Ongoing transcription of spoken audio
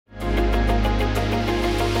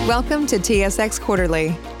Welcome to TSX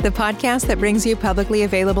Quarterly, the podcast that brings you publicly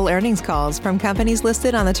available earnings calls from companies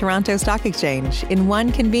listed on the Toronto Stock Exchange in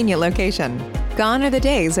one convenient location. Gone are the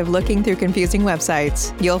days of looking through confusing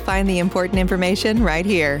websites. You'll find the important information right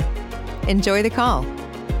here. Enjoy the call.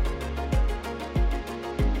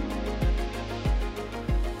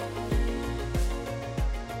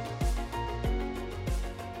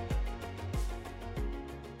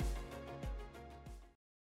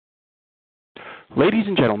 Ladies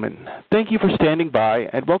and gentlemen, thank you for standing by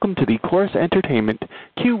and welcome to the Corus Entertainment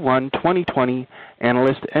Q1 2020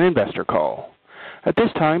 Analyst and Investor Call. At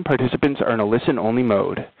this time, participants are in a listen-only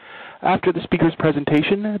mode. After the speaker's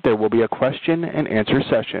presentation, there will be a question and answer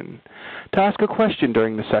session. To ask a question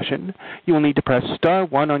during the session, you will need to press star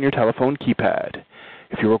 1 on your telephone keypad.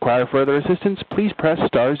 If you require further assistance, please press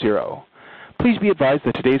star 0. Please be advised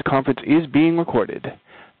that today's conference is being recorded.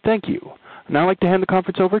 Thank you. Now I'd like to hand the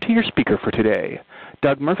conference over to your speaker for today,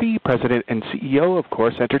 Doug Murphy, President and CEO of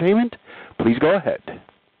Corus Entertainment. Please go ahead.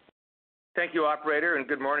 Thank you, Operator, and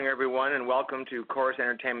good morning, everyone, and welcome to Corus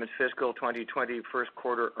Entertainment's Fiscal 2020 First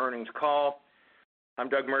Quarter Earnings Call. I'm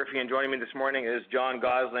Doug Murphy, and joining me this morning is John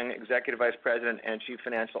Gosling, Executive Vice President and Chief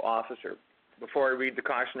Financial Officer. Before I read the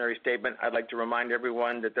cautionary statement, I'd like to remind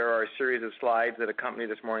everyone that there are a series of slides that accompany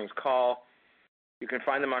this morning's call. You can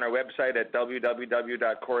find them on our website at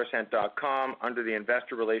www.corusent.com under the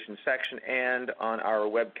Investor Relations section and on our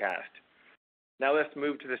webcast. Now let's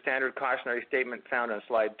move to the standard cautionary statement found on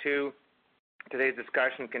slide 2. Today's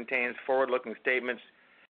discussion contains forward-looking statements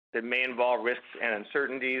that may involve risks and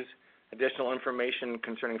uncertainties. Additional information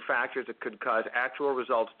concerning factors that could cause actual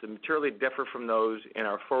results to materially differ from those in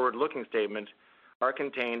our forward-looking statements are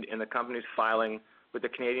contained in the company's filing with the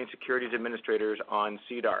Canadian Securities Administrators on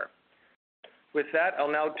SEDAR. With that,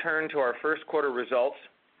 I'll now turn to our first quarter results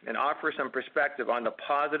and offer some perspective on the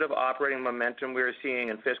positive operating momentum we are seeing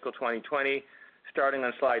in fiscal 2020, starting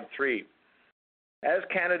on slide 3. As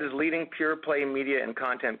Canada's leading pure-play media and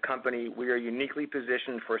content company, we are uniquely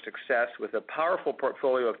positioned for success with a powerful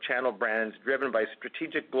portfolio of channel brands driven by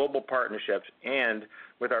strategic global partnerships and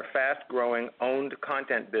with our fast-growing owned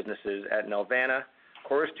content businesses at Nelvana,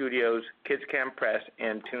 Corus Studios, KidsCam Press,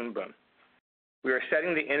 and Toon Boom. We are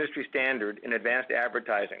setting the industry standard in advanced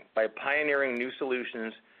advertising by pioneering new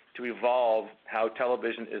solutions to evolve how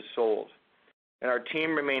television is sold. And our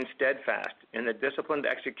team remains steadfast in the disciplined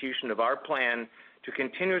execution of our plan to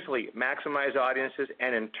continuously maximize audiences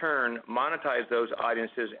and in turn monetize those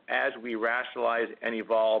audiences as we rationalize and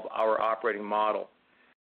evolve our operating model.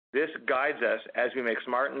 This guides us as we make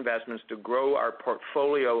smart investments to grow our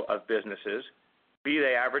portfolio of businesses, be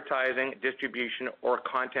they advertising, distribution, or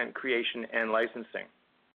content creation and licensing.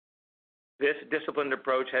 This disciplined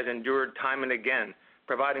approach has endured time and again,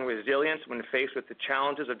 providing resilience when faced with the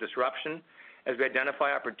challenges of disruption as we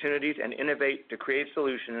identify opportunities and innovate to create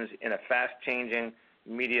solutions in a fast-changing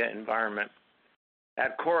media environment.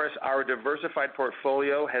 At Corus, our diversified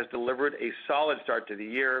portfolio has delivered a solid start to the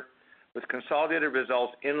year with consolidated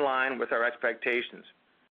results in line with our expectations.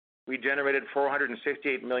 We generated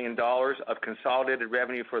 $468 million of consolidated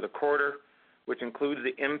revenue for the quarter, which includes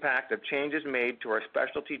the impact of changes made to our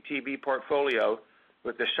specialty TV portfolio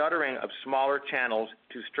with the shuttering of smaller channels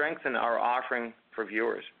to strengthen our offering for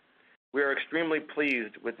viewers. We are extremely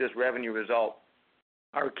pleased with this revenue result.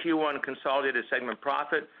 Our Q1 consolidated segment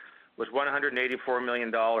profit was $184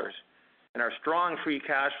 million, and our strong free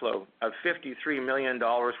cash flow of $53 million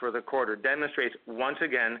for the quarter demonstrates once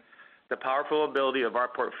again the powerful ability of our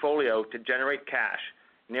portfolio to generate cash,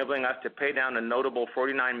 enabling us to pay down a notable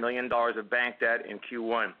 $49 million of bank debt in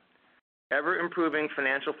Q1. Ever-improving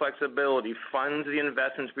financial flexibility funds the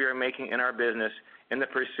investments we are making in our business in the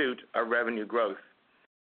pursuit of revenue growth.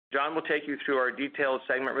 John will take you through our detailed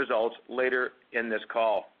segment results later in this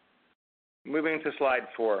call. Moving to slide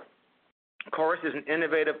 4. Corus is an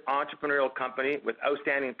innovative entrepreneurial company with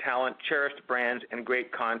outstanding talent, cherished brands, and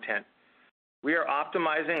great content. We are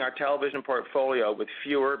optimizing our television portfolio with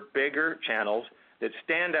fewer, bigger channels that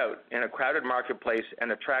stand out in a crowded marketplace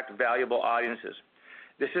and attract valuable audiences.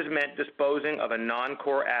 This has meant disposing of a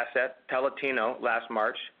non-core asset, Teletino, last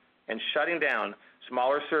March, and shutting down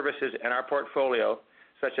smaller services in our portfolio,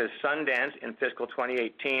 such as Sundance in fiscal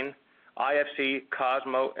 2018, IFC,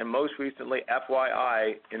 Cosmo, and most recently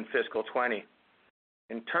FYI in fiscal 20.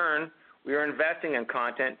 In turn, we are investing in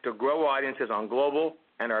content to grow audiences on Global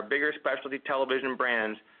and our bigger specialty television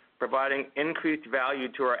brands, providing increased value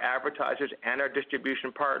to our advertisers and our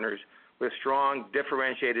distribution partners with strong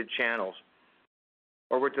differentiated channels.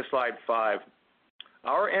 Over to slide 5.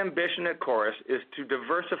 Our ambition at Corus is to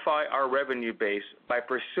diversify our revenue base by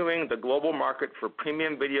pursuing the global market for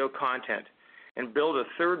premium video content and build a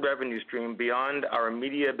third revenue stream beyond our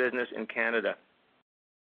media business in Canada.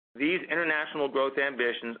 These international growth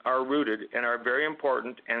ambitions are rooted in our very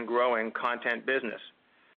important and growing content business.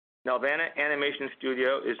 Nelvana Animation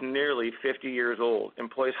Studio is nearly 50 years old,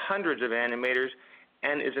 employs hundreds of animators,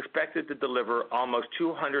 and is expected to deliver almost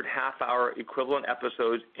 200 half-hour equivalent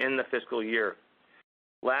episodes in the fiscal year.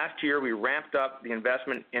 Last year, we ramped up the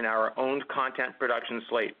investment in our own content production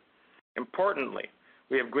slate. Importantly,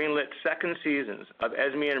 we have greenlit second seasons of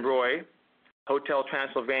Esme and Roy, Hotel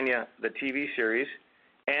Transylvania, the TV series,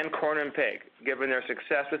 and Corn and Peg, given their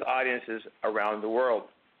success with audiences around the world.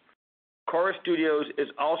 Corus Studios is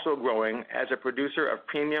also growing as a producer of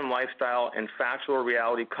premium lifestyle and factual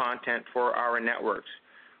reality content for our networks.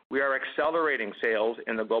 We are accelerating sales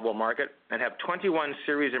in the global market and have 21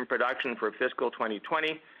 series in production for fiscal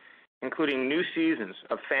 2020, including new seasons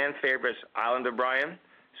of fan favorites Island of Bryan,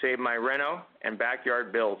 Save My Reno, and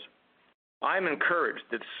Backyard Builds. I'm encouraged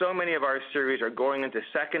that so many of our series are going into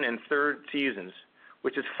second and third seasons,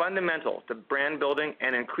 which is fundamental to brand building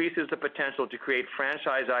and increases the potential to create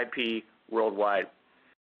franchise IP worldwide.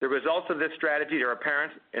 The results of this strategy are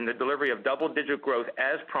apparent in the delivery of double-digit growth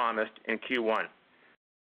as promised in Q1.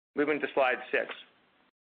 Moving to slide 6.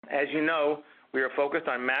 As you know, we are focused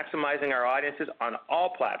on maximizing our audiences on all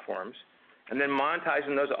platforms and then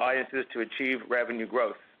monetizing those audiences to achieve revenue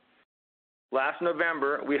growth. Last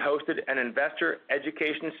November, we hosted an investor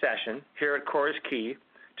education session here at Corus Quay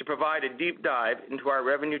to provide a deep dive into our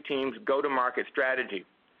revenue team's go-to-market strategy.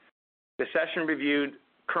 The session reviewed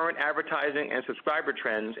current advertising and subscriber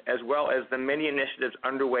trends, as well as the many initiatives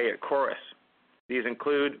underway at Corus. These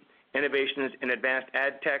include innovations in advanced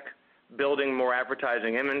ad tech, building more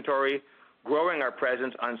advertising inventory, growing our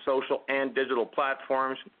presence on social and digital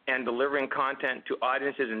platforms, and delivering content to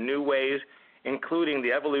audiences in new ways, including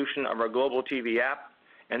the evolution of our global TV app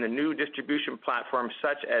and the new distribution platforms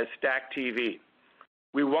such as Stack TV.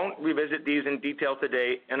 We won't revisit these in detail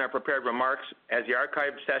today in our prepared remarks, as the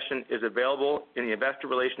archived session is available in the Investor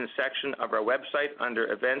Relations section of our website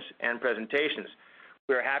under Events and Presentations.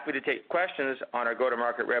 We are happy to take questions on our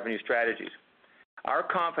go-to-market revenue strategies. Our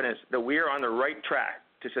confidence that we are on the right track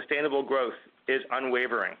to sustainable growth is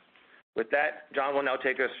unwavering. With that, John will now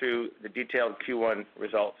take us through the detailed Q1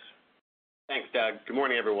 results. Thanks, Doug. Good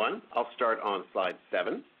morning, everyone. I'll start on slide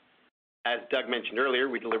 7. As Doug mentioned earlier,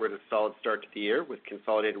 we delivered a solid start to the year with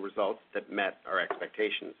consolidated results that met our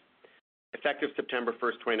expectations. Effective September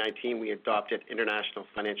 1st, 2019, we adopted International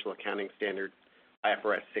Financial Accounting Standard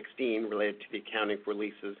IFRS 16 related to the accounting for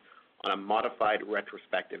leases on a modified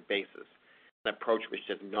retrospective basis, an approach which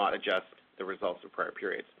does not adjust the results of prior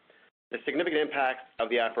periods. The significant impacts of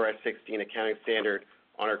the IFRS 16 accounting standard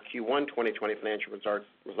on our Q1 2020 financial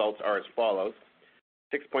results are as follows.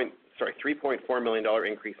 $3.4 million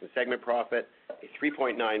increase in segment profit, a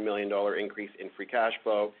 $3.9 million increase in free cash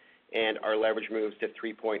flow, and our leverage moves to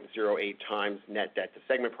 3.08 times net debt to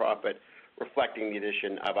segment profit, reflecting the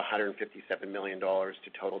addition of $157 million to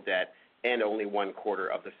total debt and only 1/4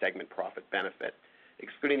 of the segment profit benefit.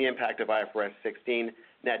 Excluding the impact of IFRS 16,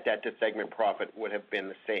 net debt to segment profit would have been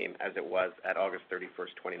the same as it was at August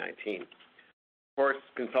 31st, 2019. Of course,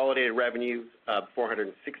 consolidated revenues of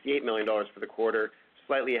 $468 million for the quarter,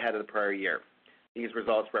 slightly ahead of the prior year. These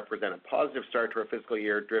results represent a positive start to our fiscal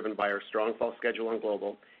year, driven by our strong fall schedule on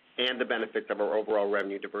Global and the benefits of our overall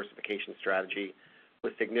revenue diversification strategy,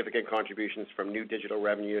 with significant contributions from new digital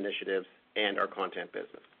revenue initiatives and our content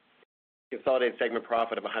business. Consolidated segment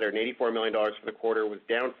profit of $184 million for the quarter was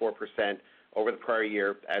down 4% over the prior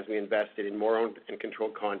year as we invested in more owned and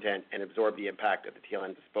controlled content and absorbed the impact of the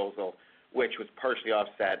TLN disposal, which was partially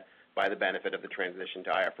offset by the benefit of the transition to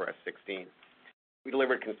IFRS 16. We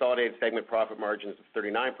delivered consolidated segment profit margins of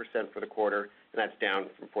 39% for the quarter, and that's down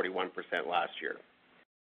from 41% last year.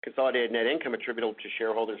 Consolidated net income attributable to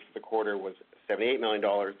shareholders for the quarter was $78 million,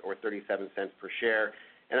 or 37 cents per share,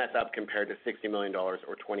 and that's up compared to $60 million, or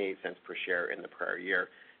 28 cents per share in the prior year.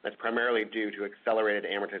 That's primarily due to accelerated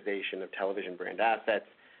amortization of television brand assets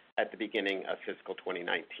at the beginning of fiscal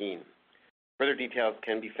 2019. Further details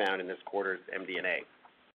can be found in this quarter's MD&A.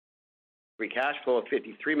 Free cash flow of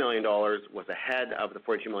 $53 million was ahead of the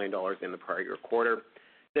 $42 million in the prior year quarter.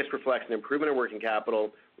 This reflects an improvement in working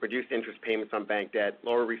capital, reduced interest payments on bank debt,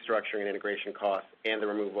 lower restructuring and integration costs, and the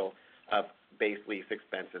removal of base lease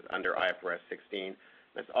expenses under IFRS 16.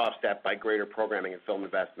 That's offset by greater programming and film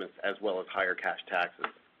investments, as well as higher cash taxes.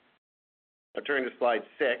 Now turning to slide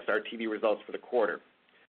 6, our TV results for the quarter.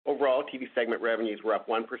 Overall, TV segment revenues were up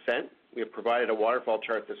 1%. We have provided a waterfall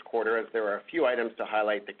chart this quarter, as there are a few items to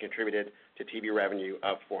highlight that contributed to TV revenue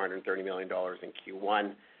of $430 million in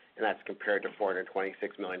Q1. and that's compared to $426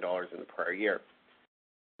 million in the prior year.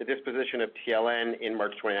 The disposition of TLN in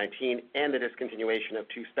March 2019 and the discontinuation of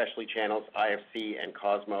two specialty channels, IFC and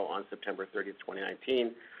Cosmo, on September 30th,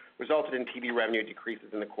 2019, resulted in TV revenue decreases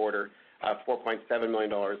in the quarter of $4.7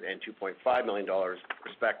 million and $2.5 million,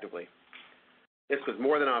 respectively. This was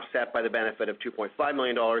more than offset by the benefit of $2.5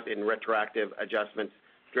 million in retroactive adjustments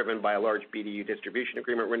driven by a large BDU distribution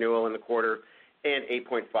agreement renewal in the quarter and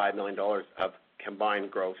 $8.5 million of combined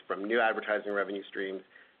growth from new advertising revenue streams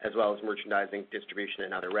as well as merchandising, distribution,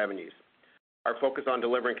 and other revenues. Our focus on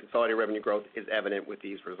delivering consolidated revenue growth is evident with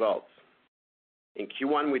these results. In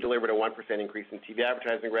Q1, we delivered a 1% increase in TV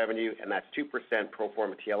advertising revenue, and that's 2% pro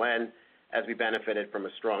forma TLN, as we benefited from a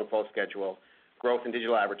strong fall schedule, growth in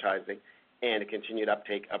digital advertising, and a continued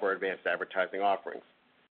uptake of our advanced advertising offerings.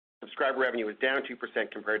 Subscriber revenue was down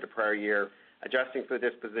 2% compared to prior year. Adjusting for the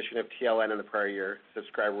disposition of TLN in the prior year,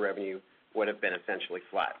 subscriber revenue would have been essentially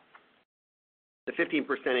flat. The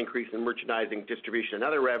 15% increase in merchandising, distribution, and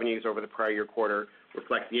other revenues over the prior year quarter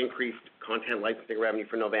reflects the increased content licensing revenue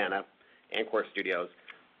for Nelvana and Corus Studios,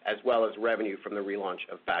 as well as revenue from the relaunch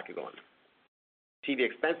of Bakugan. TV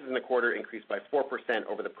expenses in the quarter increased by 4%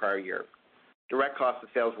 over the prior year. Direct costs of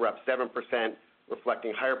sales were up 7%,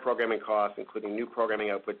 reflecting higher programming costs, including new programming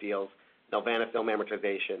output deals, Nelvana film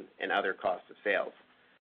amortization, and other costs of sales.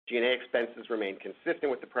 G&A expenses remain consistent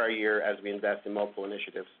with the prior year as we invest in multiple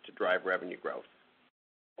initiatives to drive revenue growth.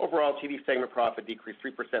 Overall, TV segment profit decreased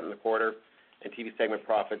 3% in the quarter, and TV segment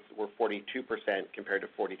profits were 42% compared to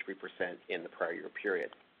 43% in the prior year period.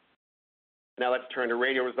 Now let's turn to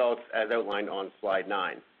radio results as outlined on slide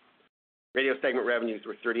 9. Radio segment revenues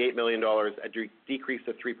were $38 million, a decrease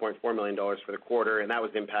of $3.4 million for the quarter, and that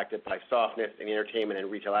was impacted by softness in the entertainment and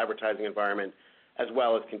retail advertising environment, as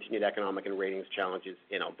well as continued economic and ratings challenges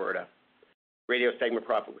in Alberta. Radio segment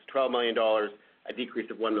profit was $12 million, a decrease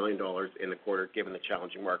of $1 million in the quarter given the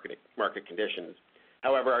challenging market conditions.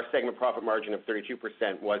 However, our segment profit margin of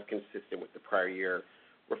 32% was consistent with the prior year,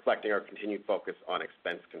 reflecting our continued focus on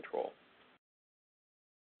expense control.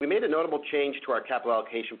 We made a notable change to our capital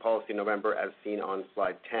allocation policy in November, as seen on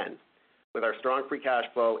slide 10. With our strong free cash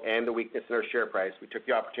flow and the weakness in our share price, we took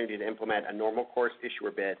the opportunity to implement a normal course issuer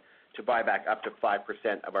bid to buy back up to 5%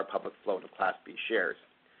 of our public float of Class B shares.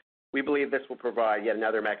 We believe this will provide yet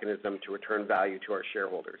another mechanism to return value to our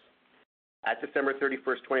shareholders. At December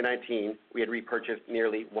 31st, 2019, we had repurchased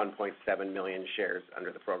nearly 1.7 million shares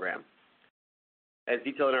under the program. As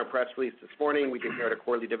detailed in our press release this morning, we declared a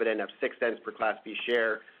quarterly dividend of 6 cents per Class B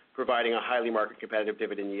share, providing a highly market competitive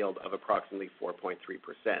dividend yield of approximately 4.3%.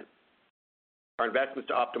 Our investments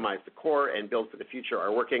to optimize the core and build for the future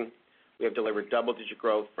are working. We have delivered double-digit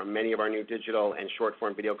growth from many of our new digital and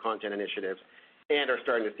short-form video content initiatives and are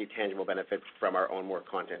starting to see tangible benefits from our own more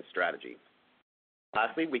content strategy.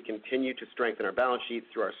 Lastly, we continue to strengthen our balance sheet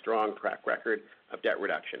through our strong track record of debt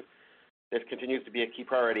reduction. This continues to be a key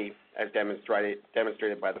priority, as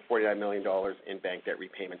demonstrated by the $49 million in bank debt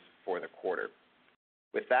repayments for the quarter.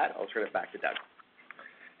 With that, I'll turn it back to Doug.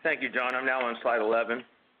 Thank you, John. I'm now on slide 11.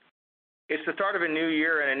 It's the start of a new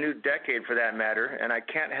year and a new decade for that matter, and I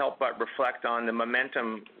can't help but reflect on the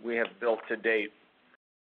momentum we have built to date.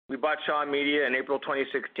 We bought Shaw Media in April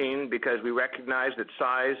 2016 because we recognized that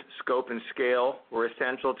size, scope, and scale were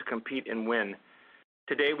essential to compete and win.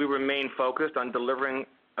 Today, we remain focused on delivering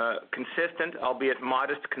consistent, albeit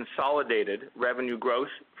modest, consolidated revenue growth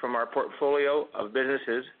from our portfolio of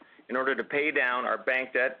businesses in order to pay down our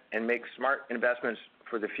bank debt and make smart investments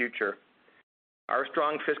for the future. Our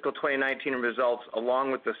strong fiscal 2019 results,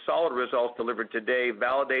 along with the solid results delivered today,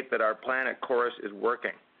 validate that our plan at Corus is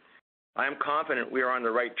working. I am confident we are on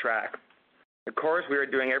the right track. At Corus, we are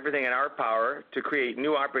doing everything in our power to create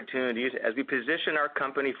new opportunities as we position our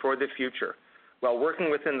company for the future, while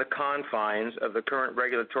working within the confines of the current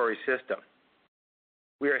regulatory system.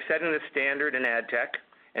 We are setting the standard in ad tech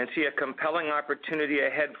and see a compelling opportunity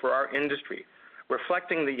ahead for our industry,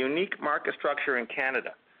 reflecting the unique market structure in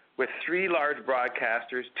Canada, with 3 large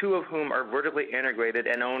broadcasters, 2 of whom are vertically integrated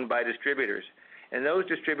and owned by distributors. And those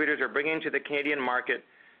distributors are bringing to the Canadian market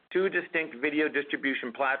 2 distinct video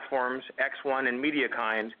distribution platforms, X1 and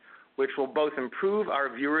MediaKind, which will both improve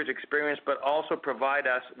our viewers' experience but also provide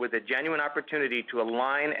us with a genuine opportunity to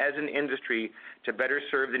align as an industry to better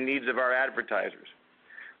serve the needs of our advertisers.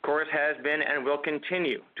 Corus has been and will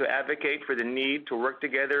continue to advocate for the need to work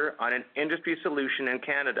together on an industry solution in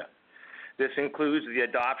Canada. This includes the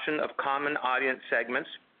adoption of common audience segments,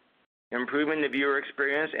 improving the viewer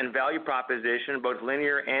experience and value proposition, both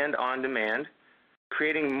linear and on demand,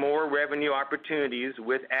 creating more revenue opportunities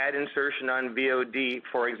with ad insertion on VOD,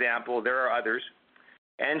 for example, there are others,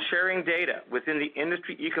 and sharing data within the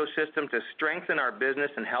industry ecosystem to strengthen our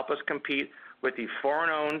business and help us compete with the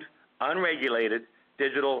foreign-owned, unregulated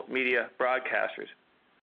digital media broadcasters.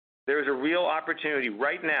 There is a real opportunity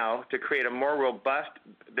right now to create a more robust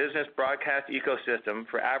business broadcast ecosystem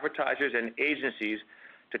for advertisers and agencies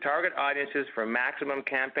to target audiences for maximum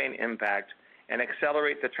campaign impact and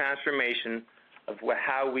accelerate the transformation of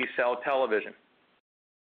how we sell television.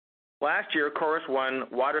 Last year, Corus won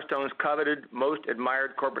Waterstone's coveted Most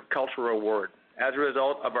Admired Corporate Culture Award as a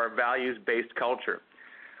result of our values-based culture.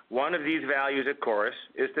 One of these values at Corus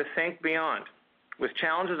is to think beyond, which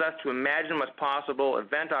challenges us to imagine what's possible,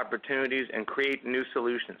 invent opportunities, and create new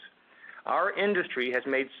solutions. Our industry has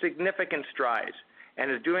made significant strides and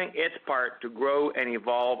is doing its part to grow and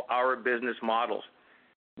evolve our business models.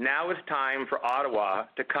 Now it's time for Ottawa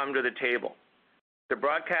to come to the table. The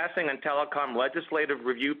Broadcasting and Telecom Legislative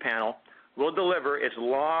Review Panel will deliver its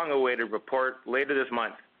long-awaited report later this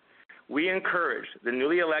month. We encourage the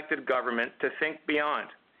newly elected government to think beyond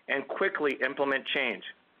and quickly implement change.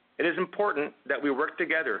 It is important that we work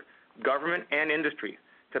together, government and industry,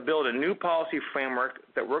 to build a new policy framework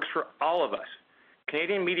that works for all of us.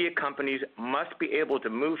 Canadian media companies must be able to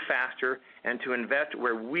move faster and to invest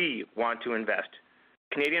where we want to invest.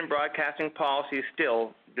 Canadian broadcasting policies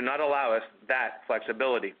still do not allow us that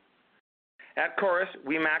flexibility. At Corus,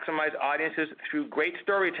 we maximize audiences through great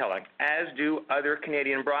storytelling, as do other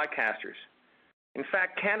Canadian broadcasters. In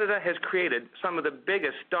fact, Canada has created some of the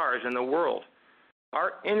biggest stars in the world.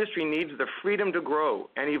 Our industry needs the freedom to grow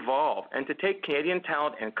and evolve and to take Canadian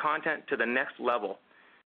talent and content to the next level.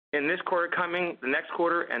 In this quarter coming, the next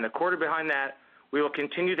quarter, and the quarter behind that, we will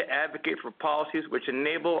continue to advocate for policies which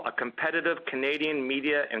enable a competitive Canadian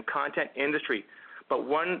media and content industry, but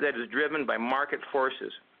one that is driven by market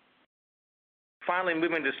forces. Finally,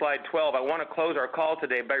 moving to slide 12, I want to close our call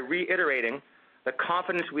today by reiterating the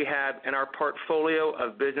confidence we have in our portfolio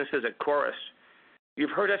of businesses at Corus.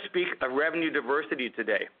 You've heard us speak of revenue diversity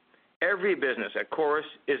today. Every business at Corus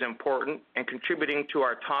is important and contributing to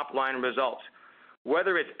our top-line results.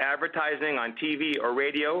 Whether it's advertising on TV or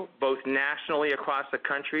radio, both nationally across the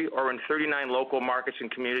country or in 39 local markets and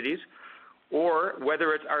communities, or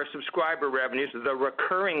whether it's our subscriber revenues, the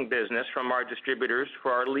recurring business from our distributors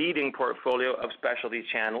for our leading portfolio of specialty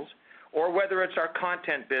channels, or whether it's our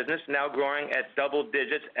content business now growing at double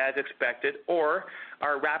digits as expected, or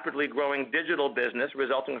our rapidly growing digital business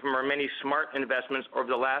resulting from our many smart investments over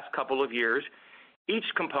the last couple of years, each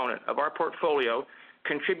component of our portfolio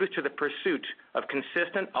contributes to the pursuit of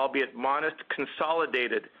consistent, albeit modest,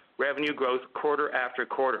 consolidated revenue growth quarter after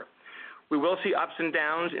quarter. We will see ups and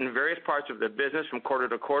downs in various parts of the business from quarter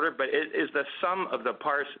to quarter, but it is the sum of the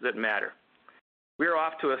parts that matter. We are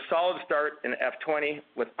off to a solid start in F20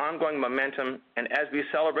 with ongoing momentum, and as we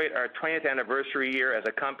celebrate our 20th anniversary year as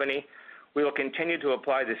a company, we will continue to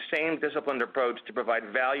apply the same disciplined approach to provide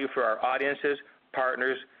value for our audiences,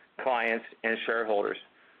 partners, clients, and shareholders.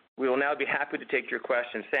 We will now be happy to take your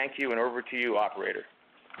questions. Thank you, and over to you, operator.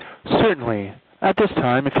 Certainly. At this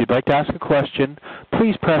time, if you'd like to ask a question,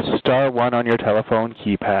 please press star 1 on your telephone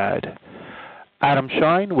keypad. Adam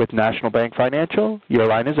Shine with National Bank Financial, your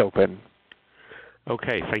line is open.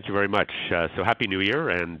 Okay, thank you very much. So Happy New Year,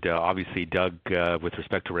 and obviously, Doug, with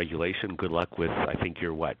respect to regulation, good luck with, I think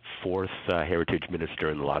you're, fourth Heritage Minister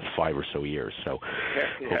in the last 5 or so years, so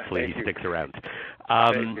hopefully he sticks around.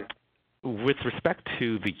 With respect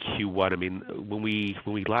to the Q1, I mean, when we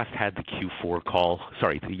last had the Q4 call,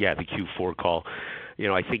 the Q4 call,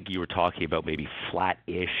 I think you were talking about maybe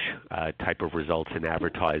flat-ish type of results in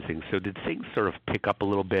advertising. So did things sort of pick up a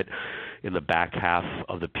little bit in the back half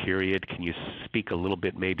of the period? Can you speak a little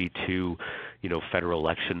bit maybe to, federal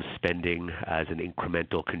election spending as an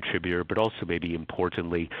incremental contributor, but also maybe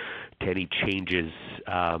importantly to any changes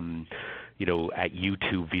at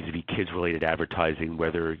YouTube vis-a-vis kids-related advertising,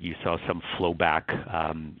 whether you saw some flow back,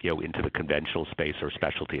 into the conventional space or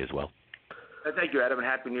specialty as well? Thank you, Adam, and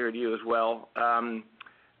Happy New Year to you as well.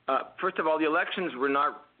 First of all, the elections were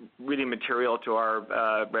not really material to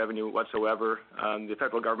our revenue whatsoever. The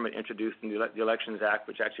federal government introduced the Elections Act,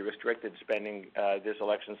 which actually restricted spending this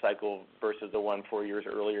election cycle versus the one 4 years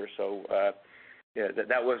earlier. So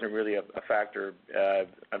that wasn't really a factor,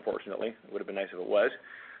 unfortunately. It would have been nice if it was.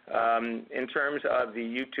 In terms of the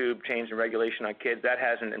YouTube change in regulation on kids, that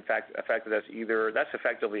hasn't, in fact, affected us either. That's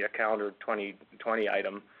effectively a calendar 2020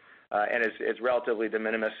 item, and it's relatively de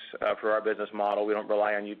minimis for our business model. We don't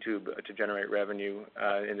rely on YouTube to generate revenue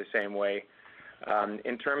in the same way.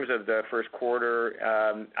 In terms of the first quarter,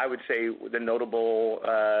 I would say the notable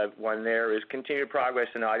one there is continued progress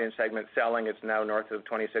in audience segment selling. It's now north of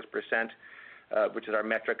 26%. which is our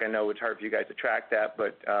metric. I know it's hard for you guys to track that,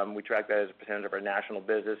 but we track that as a percentage of our national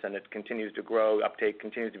business, and it continues to grow. Uptake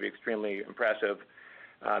continues to be extremely impressive.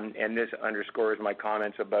 And this underscores my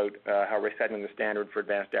comments about how we're setting the standard for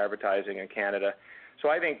advanced advertising in Canada. So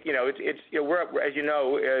I think, we're, as you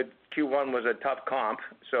know, Q1 was a tough comp,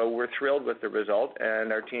 so we're thrilled with the result,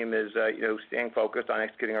 and our team is, staying focused on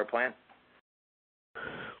executing our plan.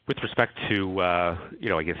 With respect to,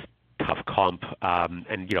 I guess, tough comp,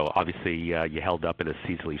 and obviously you held up in a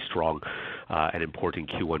seasonally strong and important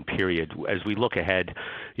Q1 period. As we look ahead,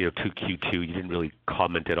 to Q2, you didn't really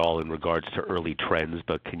comment at all in regards to early trends,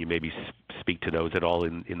 but can you maybe speak to those at all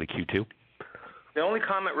in the Q2? The only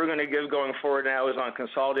comment we're going to give going forward now is on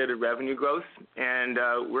consolidated revenue growth, and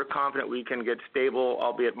we're confident we can get stable,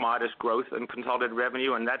 albeit modest growth in consolidated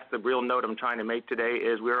revenue, and that's the real note I'm trying to make today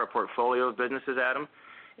is we're a portfolio of businesses, Adam,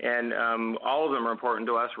 and all of them are important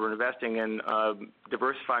to us. We're investing in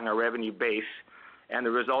diversifying our revenue base, and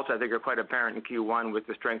the results, I think, are quite apparent in Q1 with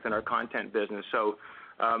the strength in our content business. So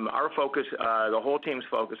our focus, the whole team's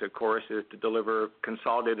focus, of course, is to deliver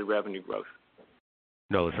consolidated revenue growth.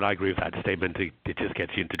 No, listen, I agree with that statement. It just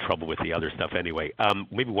gets you into trouble with the other stuff anyway.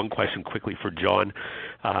 Maybe one question quickly for John.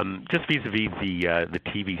 Just vis-a-vis the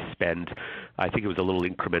TV spend, I think it was a little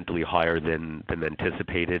incrementally higher than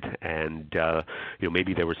anticipated, and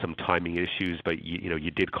maybe there were some timing issues, but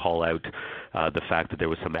you did call out the fact that there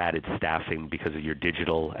was some added staffing because of your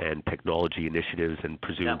digital and technology initiatives, and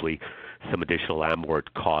presumably some additional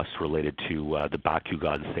amort costs related to the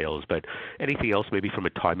Bakugan sales. But anything else maybe from a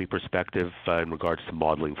timing perspective in regards to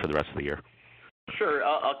modeling for the rest of the year? Sure.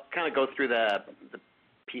 I'll kind of go through the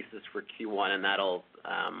pieces for Q1, and I'll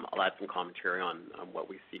add some commentary on what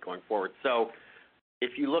we see going forward. So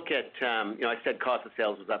if you look at, I said cost of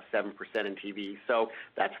sales was up 7% in TV. So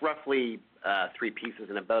that's roughly three pieces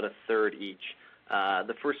and about a third each.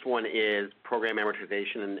 The first one is program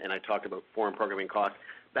amortization, and I talked about foreign programming costs.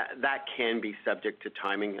 That can be subject to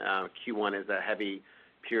timing. Q1 is a heavy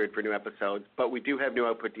period for new episodes, but we do have new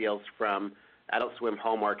output deals from Adult Swim,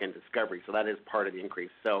 Hallmark, and Discovery, so that is part of the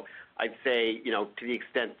increase. So I'd say, to the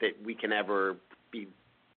extent that we can ever be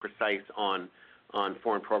precise on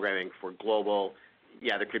foreign programming for Global,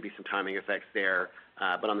 there could be some timing effects there,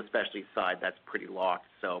 but on the specialty side, that's pretty locked.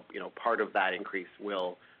 So, part of that increase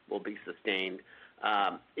will be sustained.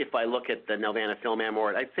 If I look at the Nelvana film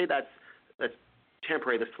amort, I'd say that's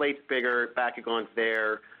temporary. The slate's bigger, Bakugan's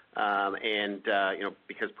there, and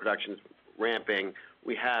because production's ramping,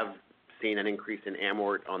 we have seen an increase in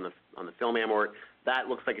amort on the film amort. That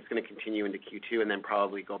looks like it's going to continue into Q2 and then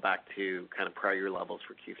probably go back to kind of prior year levels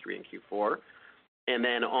for Q3 and Q4. And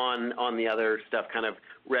then on the other stuff, kind of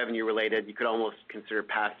revenue related, you could almost consider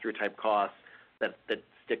pass-through type costs that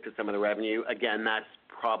stick to some of the revenue. Again, that's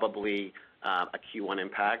probably a Q1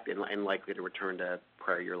 impact and likely to return to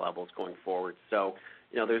prior year levels going forward. So,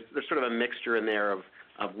 there's sort of a mixture in there of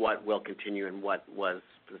what will continue and what was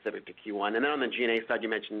specific to Q1. And then on the G&A side, you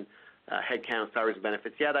mentioned headcount, salaries, and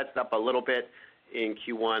benefits. Yeah, that's up a little bit in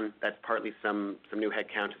Q1. That's partly some new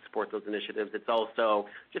headcount to support those initiatives. It's also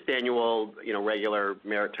just annual, regular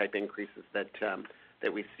merit type increases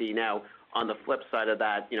that we see. Now, on the flip side of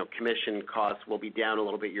that, commission costs will be down a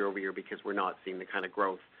little bit year over year because we're not seeing the kind of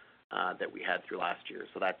growth that we had through last year.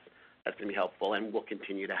 So that's going to be helpful, and we'll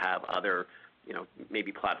continue to have other,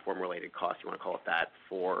 maybe platform-related costs, you want to call it that,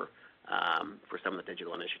 for some of the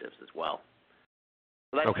digital initiatives as well.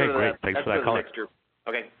 So that's okay, great. Thanks for that color.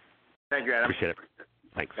 Okay. Thank you, Adam. Appreciate it.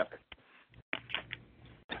 Thanks. Yep.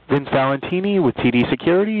 Vince Valentini with TD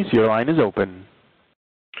Securities, your line is open.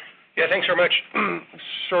 Yeah, thanks very much.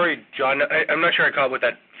 Sorry, John, I'm not sure I caught what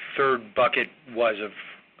that third bucket was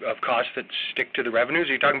of costs that stick to the revenues.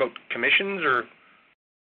 Are you talking about commissions or?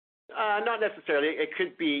 Not necessarily. It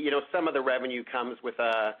could be, some of the revenue comes with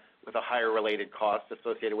a higher related cost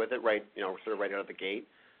associated with it, right? Sort of right out of the gate.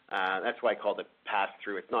 That's why I called it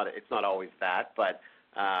pass-through. It's not always that, but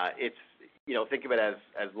it's, think of it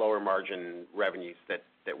as lower margin revenues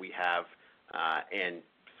that we have and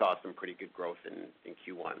saw some pretty good growth in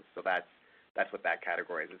Q1. So that's what that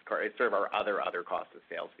category is. It's sort of our other cost of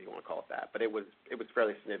sales, if you want to call it that. But it was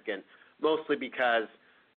fairly significant, mostly because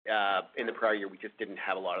in the prior year we just didn't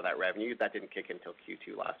have a lot of that revenue. That didn't kick in until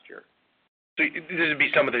Q2 last year. So this would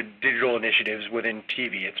be some of the digital initiatives within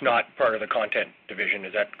TV. It's not part of the content division.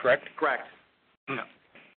 Is that correct? Correct.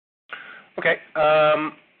 Okay.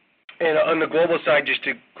 And on the Global side, just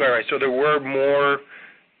to clarify, so there were more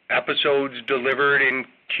episodes delivered in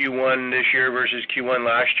Q1 this year versus Q1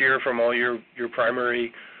 last year from all your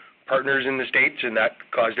primary partners in the States, and that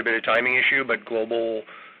caused a bit of timing issue, but Global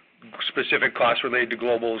specific costs related to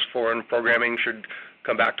Global's foreign programming should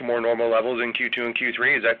come back to more normal levels in Q2 and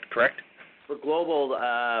Q3. Is that correct? For global,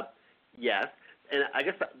 yes. And I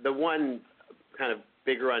guess the one kind of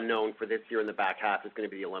bigger unknown for this year in the back half is going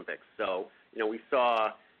to be the Olympics. So, we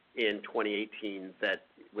saw in 2018 that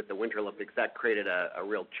with the Winter Olympics, that created a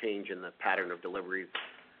real change in the pattern of deliveries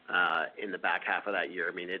in the back half of that year.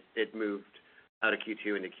 I mean, it moved out of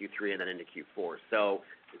Q2 into Q3 and then into Q4. So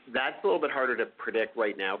that's a little bit harder to predict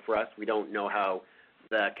right now for us. We don't know how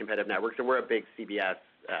the competitive networks, and we're a big CBS,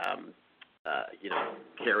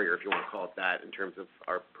 carrier, if you want to call it that, in terms of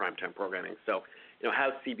our primetime programming. So,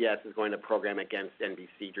 how CBS is going to program against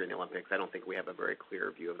NBC during the Olympics, I don't think we have a very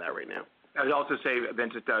clear view of that right now. I would also say,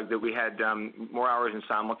 Vincent, Doug, that we had more hours in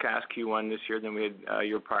simulcast Q1 this year than we had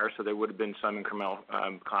year prior, so there would have been some incremental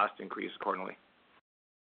cost increase accordingly.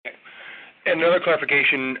 Okay. Another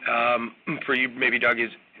clarification for you, maybe, Doug,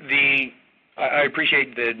 is I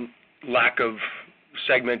appreciate the lack of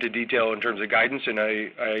segmented detail in terms of guidance, and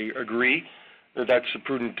I agree that that's a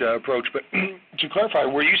prudent approach. But to clarify,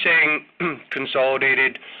 were you saying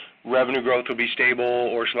consolidated revenue growth will be stable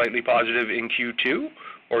or slightly positive in Q2,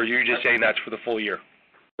 or are you just saying that's for the full year?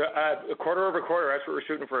 Quarter over quarter, that's what we're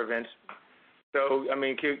shooting for, Vince. So, I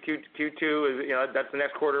mean, Q2 is, that's the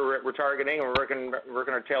next quarter we're targeting, and we're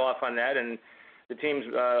working our tail off on that, and the team's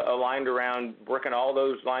aligned around working all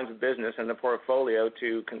those lines of business in the portfolio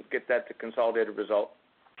to get that to consolidated result.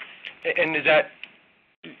 And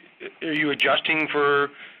are you adjusting for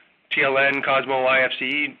TLN, Cosmo,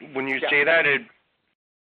 IFC when you say that?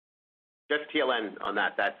 Just TLN on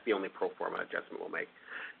that. That's the only pro forma adjustment we'll make.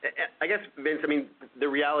 I guess, Vince, I mean, the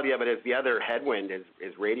reality of it is the other headwind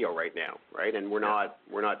is radio right now, right? And we're not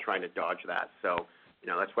trying to dodge that. So,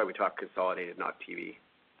 that's why we talk consolidated, not TV.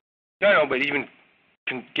 No, but even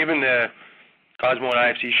given the Cosmo and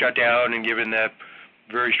IFC shutdown and given the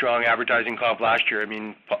very strong advertising comp last year, I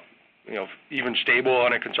mean, even stable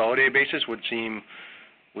on a consolidated basis would seem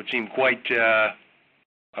quite.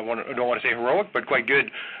 I don't want to say heroic, but quite good.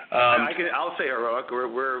 I'll say heroic.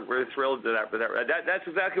 We're thrilled to that. That's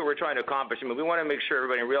exactly what we're trying to accomplish. I mean, we want to make sure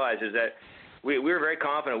everybody realizes that we're very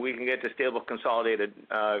confident we can get to stable consolidated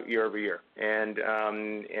year over year, and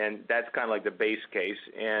that's kind of like the base case.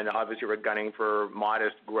 And obviously, we're gunning for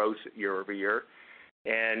modest growth year over year.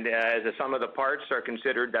 And as the sum of the parts are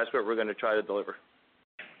considered, that's what we're going to try to deliver.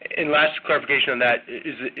 And last clarification on that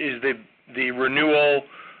is the renewal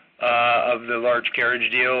of the large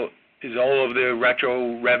carriage deal, is all of the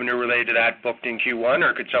retro revenue related to that booked in Q1,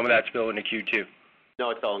 or could some of that spill into Q2?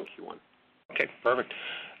 No, it's all in Q1. Okay, perfect.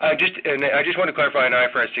 I just want to clarify on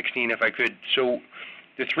IFRS 16, if I could. So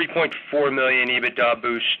the $3.4 million EBITDA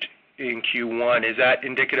boost in Q1, is that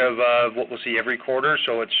indicative of what we'll see every quarter?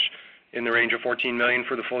 So it's in the range of $14 million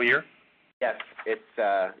for the full year? Yes,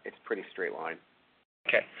 it's pretty straight line.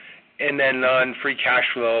 Okay. And then on free cash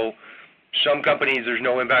flow, some companies there's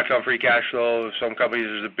no impact on free cash flow. Some companies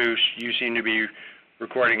there's a boost. You seem to be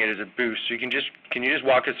recording it as a boost. So can you just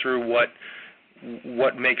walk us through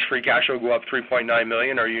what makes free cash flow go up $3.9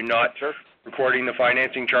 million? Are you not recording the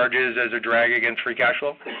financing charges as a drag against free cash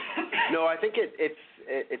flow? No, I think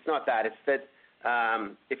it's not that. It's that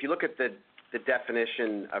if you look at the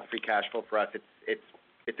definition of free cash flow for us, it's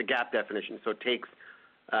a GAAP definition. So it takes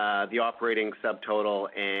the operating subtotal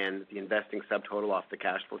and the investing subtotal off the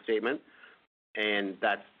cash flow statement, and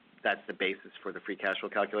that's the basis for the free cash flow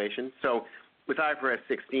calculation. So with IFRS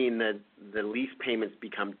 16, the lease payments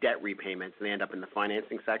become debt repayments, and they end up in the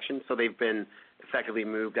financing section. So they've been effectively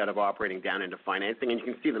moved out of operating down into financing, and you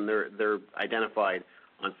can see them. They're identified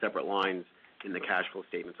on separate lines in the cash flow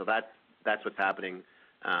statement. So that's what's happening.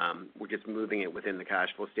 We're just moving it within the cash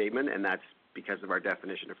flow statement, and that's because of our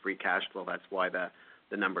definition of free cash flow. That's why the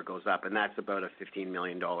number goes up, and that's about a $15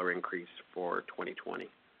 million increase for 2020.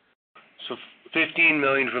 So $15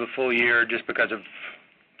 million for the full year just because of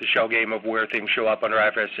the shell game of where things show up under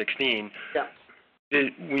IFRS 16. Yeah.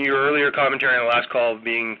 Your earlier commentary on the last call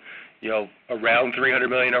being, around $300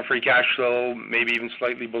 million of free cash flow, maybe even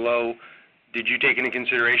slightly below, did you take into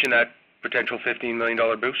consideration that potential $15 million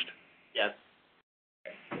boost? Yes.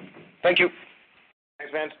 Thank you.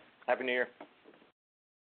 Thanks, Vince. Happy New Year.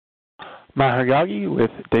 Maher Yaghi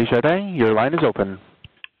with Desjardins, your line is open.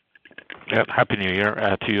 Yeah, Happy New Year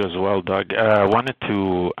to you as well, Doug. I wanted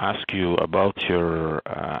to ask you about your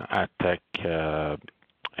ad tech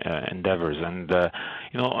endeavors, and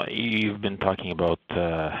you've been talking about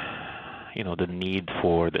the need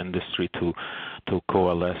for the industry to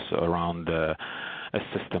coalesce around a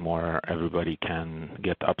system where everybody can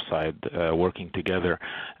get upside working together.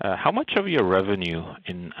 How much of your revenue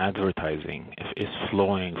in advertising is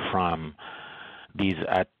flowing from these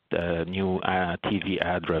new TV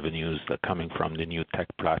ad revenues that are coming from the new tech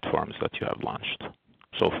platforms that you have launched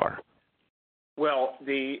so far? Well,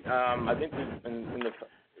 I think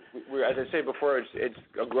as I said before, it's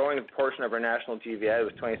a growing portion of our national TV ad. It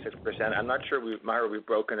was 26%. I'm not sure, Myra, we've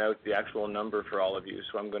broken out the actual number for all of you,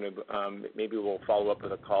 so I'm going to maybe we'll follow up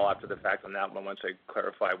with a call after the fact on that one once I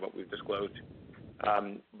clarify what we've disclosed.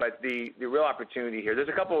 But the real opportunity here, there's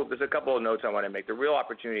a couple of notes I want to make. The real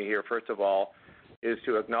opportunity here, first of all, is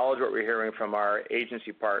to acknowledge what we're hearing from our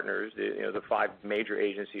agency partners, the 5 major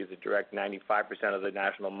agencies that direct 95% of the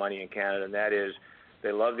national money in Canada, and that is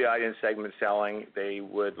they love the audience segment selling. They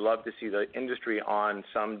would love to see the industry on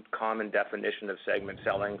some common definition of segment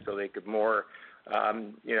selling so they could more,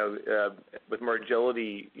 with more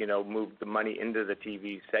agility, move the money into the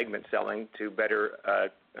TV segment selling to better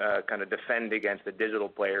kind of defend against the digital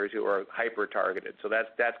players who are hyper-targeted. So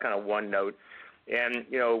that's kind of one note. And,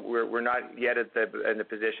 we're not yet in the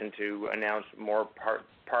position to announce more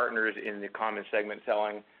partners in the common segment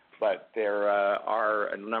selling, but there are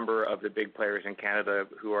a number of the big players in Canada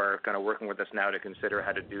who are kind of working with us now to consider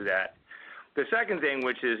how to do that. The second thing,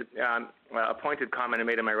 which is a pointed comment I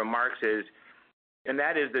made in my remarks, and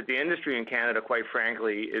that is that the industry in Canada, quite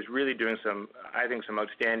frankly, is really doing some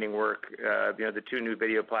outstanding work. The 2 new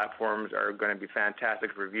video platforms are going to be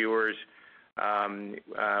fantastic for viewers.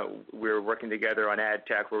 We're working together on ad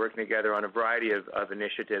tech. We're working together on a variety of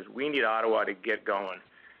initiatives. We need Ottawa to get going.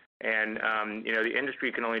 And, the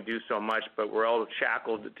industry can only do so much, but we're all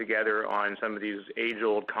shackled together on some of these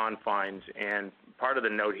age-old confines. And part of the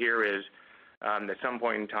note here is at some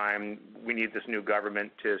point in time, we need this new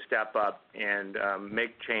government to step up and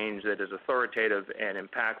make change that is authoritative and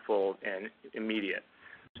impactful and immediate.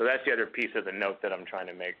 So that's the other piece of the note that I'm trying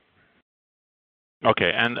to make.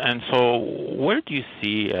 Okay, and so where do you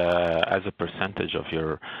see as a percentage of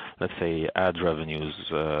your, let's say, ad revenues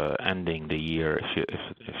ending the year,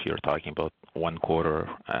 if you're talking about one quarter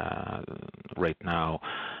right now,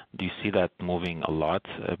 do you see that moving a lot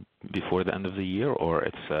before the end of the year, or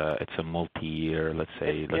it's a multi-year, let's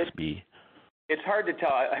say, It's hard to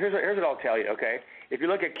tell. Here's what I'll tell you, okay? If you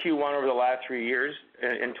look at Q1 over the last 3 years,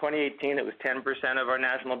 in 2018 it was 10% of our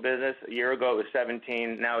national business. A year ago it was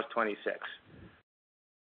 17, now it's 26.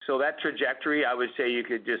 So that trajectory, I would say you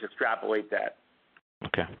could just extrapolate that.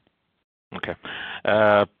 Okay.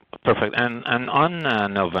 Perfect. And on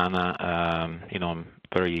Nelvana, I'm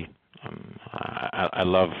very, I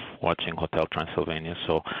love watching Hotel Transylvania,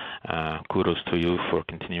 so kudos to you for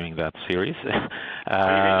continuing that series.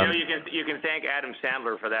 You can thank Adam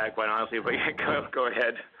Sandler for that, quite honestly, but go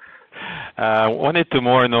ahead. Wanted to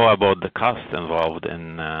more know about the costs involved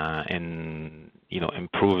in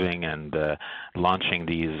improving and launching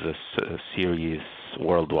these series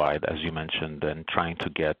worldwide, as you mentioned, and trying to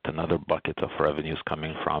get another bucket of revenues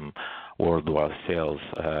coming from worldwide sales.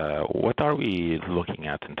 What are we looking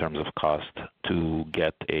at in terms of cost to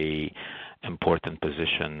get a important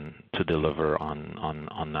position to deliver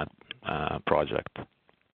on that project?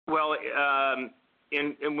 Well,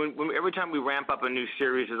 every time we ramp up a new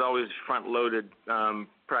series, there's always front-loaded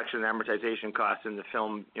production and amortization costs in the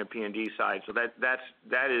film P&D side. So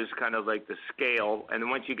that is kind of like the scale. And then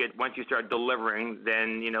once you start delivering,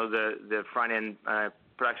 then the front end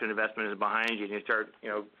production investment is behind you, and you start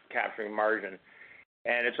capturing margin.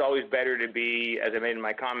 And it's always better to be, as I made in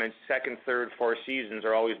my comments, second, third, fourth seasons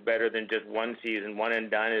are always better than just one season. One and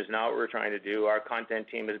done is not what we're trying to do. Our content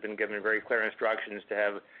team has been given very clear instructions to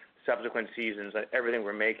have subsequent seasons, everything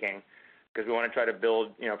we're making, because we want to try to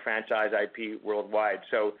build, franchise IP worldwide.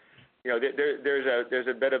 So, there's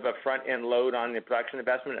a bit of a front end load on the production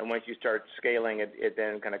investment, and once you start scaling, it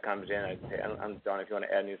then kind of comes in. I don't know if you want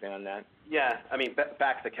to add anything on that. Yeah, I mean,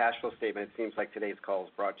 back to the cash flow statement. It seems like today's call is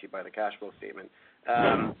brought to you by the cash flow statement.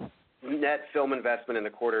 Net film investment in the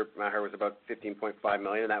quarter, Maher, was about $15.5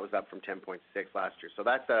 million, and that was up from $10.6 last year. So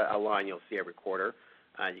that's a line you'll see every quarter.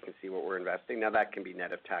 You can see what we're investing. Now, that can be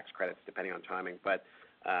net of tax credits depending on timing, but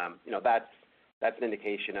that's an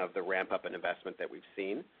indication of the ramp-up in investment that we've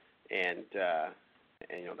seen, and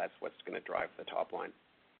that's what's going to drive the top line.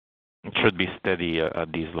 It should be steady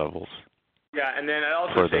at these levels. Yeah, and then I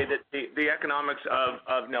also say that the economics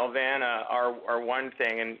of Nelvana are one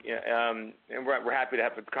thing, and we're happy to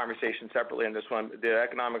have a conversation separately on this one. The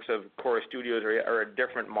economics of Corus Studios are a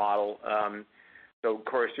different model. So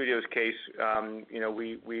Corus Studios' case,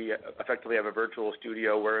 we effectively have a virtual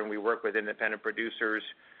studio wherein we work with independent producers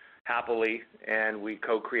happily, and we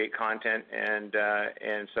co-create content, and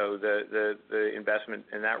so the investment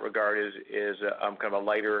in that regard is kind of a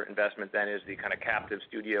lighter investment than is the kind of captive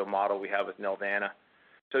studio model we have with Nelvana.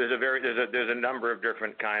 So there's a number of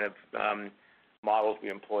different kind of models we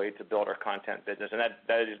employ to build our content business. And that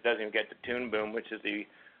doesn't even get to Toon Boom, which is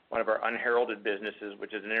one of our unheralded businesses,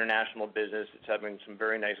 which is an international business. It's having some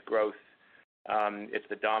very nice growth. It's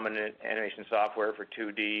the dominant animation software for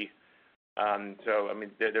 2D.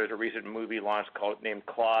 There's a recent movie launched named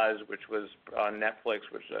Claws, which was on Netflix,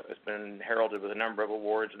 which has been heralded with a number of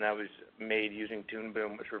awards, and that was made using Toon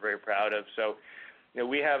Boom, which we're very proud of. So,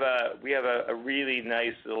 we have a really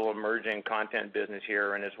nice little emerging content business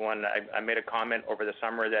here, and it's one I made a comment over the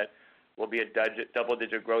summer that will be a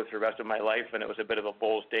double-digit growth for the rest of my life, and it was a bit of a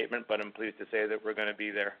bold statement, but I'm pleased to say that we're going to be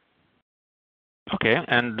there. Okay,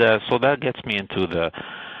 and so that gets me into the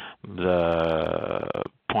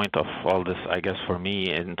point of all this, I guess, for me,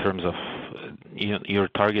 in terms of you're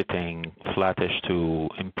targeting flattish to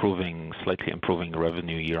slightly improving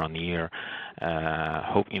revenue year on year.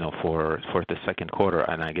 Hope for the second quarter,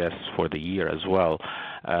 and I guess for the year as well.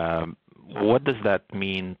 What does that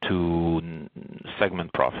mean to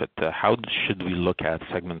segment profit? How should we look at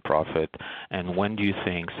segment profit, and when do you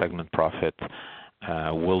think segment profit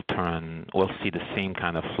will see the same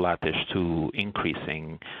kind of flattish to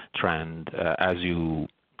increasing trend as you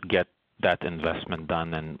get that investment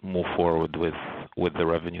done and move forward with the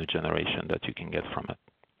revenue generation that you can get from it?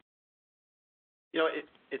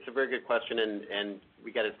 It's a very good question, and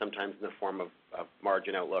we get it sometimes in the form of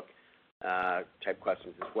margin outlook type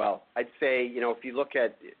questions as well. I'd say, if you look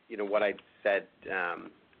at, what I said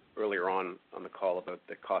earlier on the call about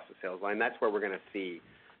the cost of sales line, that's where we're going to see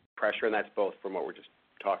pressure, and that's both from what we're just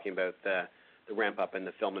talking about, the ramp up in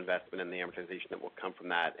the film investment and the amortization that will come from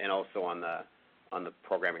that, and also on the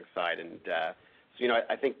programming side. And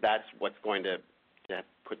I think that's what's going to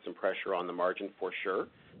put some pressure on the margin for sure.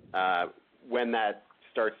 When that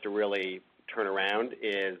starts to really turn around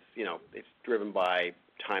is, it's driven by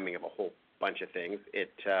timing of a whole bunch of things.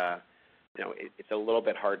 It's a little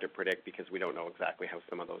bit hard to predict because we don't know exactly how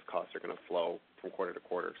some of those costs are going to flow from quarter to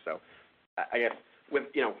quarter. So I guess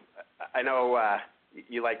I know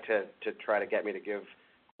you like to try to get me to give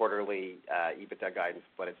quarterly EBITDA guidance,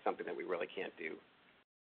 but it's something that we really can't do.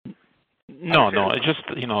 No, it's just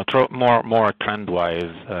more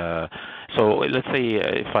trend-wise. So let's say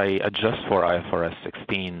if I adjust for IFRS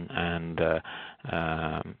 16, and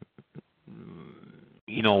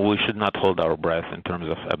we should not hold our breath in terms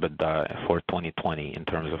of EBITDA for 2020 in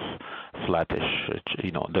terms of flattish.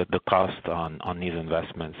 The cost on these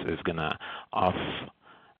investments is gonna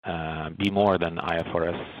be more than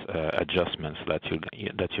IFRS adjustments that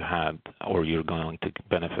you had or you're going to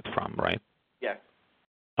benefit from, right? Yeah.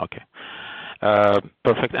 Okay.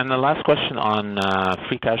 Perfect. And the last question on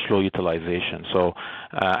free cash flow utilization. So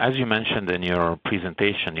as you mentioned in your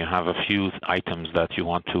presentation, you have a few items that you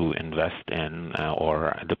want to invest in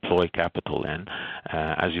or deploy capital in.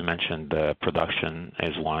 As you mentioned, production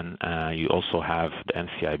is one. You also have the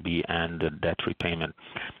NCIB and the debt repayment.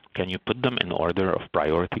 Can you put them in order of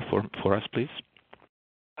priority for us, please?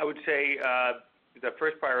 I would say the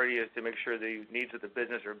first priority is to make sure the needs of the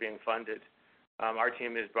business are being funded. Our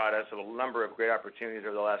team has brought us a number of great opportunities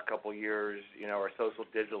over the last couple of years. Our social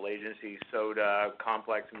digital agency, Soda,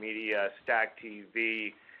 Complex Media, Stack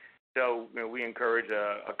TV. So we encourage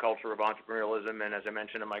a culture of entrepreneurialism, and as I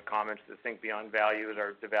mentioned in my comments, to think beyond value is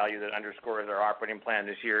the value that underscores our operating plan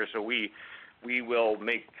this year. So we will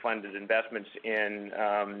make funded investments in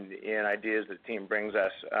ideas that the team brings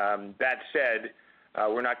us. That said,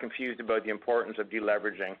 we're not confused about the importance of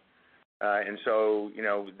deleveraging. And so,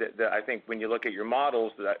 I think when you look at your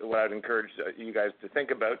models, what I'd encourage you guys to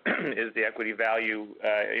think about is the equity value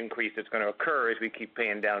increase that's going to occur as we keep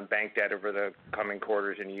paying down bank debt over the coming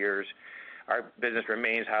quarters and years. Our business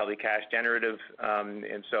remains highly cash generative,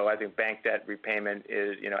 and so I think bank debt repayment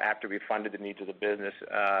is, after we've funded the needs of the business,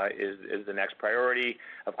 is the next priority.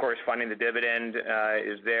 Of course, funding the dividend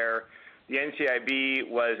is there. The NCIB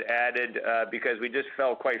was added because we just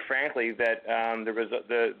felt, quite frankly, that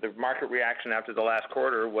the market reaction after the last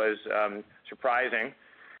quarter was surprising,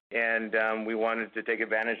 and we wanted to take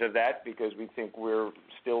advantage of that because we think we're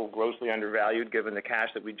still grossly undervalued given the cash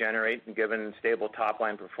that we generate and given stable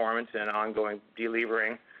top-line performance and ongoing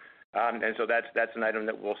delevering. And so that's an item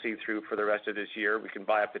that we'll see through for the rest of this year. We can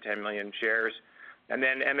buy up to 10 million shares. And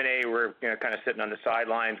then M&A, we're kind of sitting on the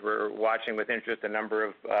sidelines. We're watching with interest a number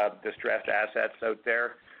of distressed assets out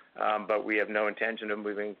there, but we have no intention of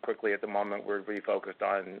moving quickly at the moment. We're really focused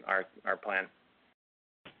on our plan.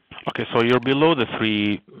 Okay, so you're below the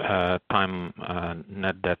 3-time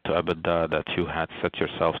net debt to EBITDA that you had set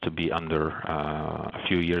yourself to be under a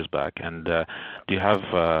few years back. And do you have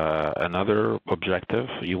another objective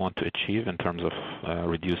you want to achieve in terms of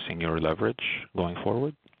reducing your leverage going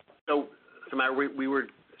forward? So Matt, we were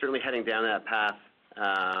certainly heading down that path,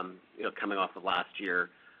 coming off of last year.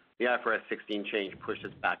 The IFRS 16 change pushed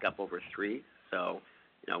us back up over 3, so,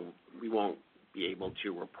 we won't be able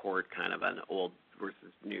to report kind of an old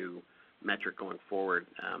versus new metric going forward.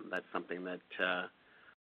 That's something that...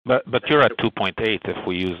 But you're at 2.8 if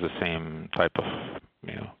we use the same type of,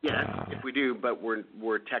 Yeah, if we do, but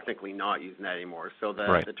we're technically not using that anymore. So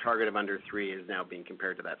Right. the target of under 3 is now being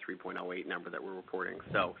compared to that 3.08 number that we're reporting.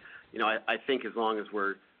 So, I think as long as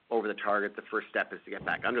we're over the target, the first step is to get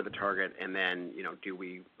back under the target, and then, do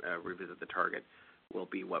we revisit the target will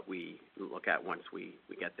be what we look at once we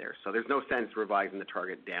get there. So there's no sense revising the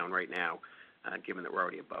target down right now, given that we're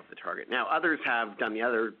already above the target. Now, others have done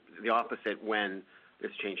the opposite when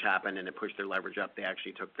this change happened and it pushed their leverage up. They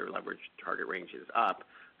actually took their leverage target ranges up.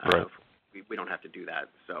 Right. We don't have to do that.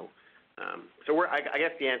 So, I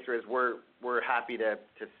guess the answer is we're happy to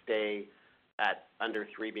stay at under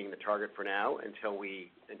 3 being the target for now until we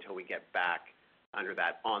get back under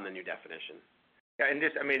that on the new definition. Yeah, and the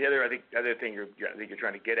other thing you're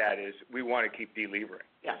trying to get at is we want to keep delevering.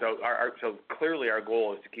 Yeah. So so clearly our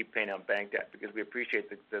goal is to keep paying down bank debt because we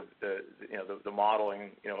appreciate the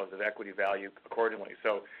modeling of the equity value accordingly.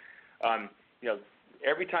 So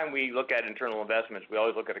every time we look at internal investments, we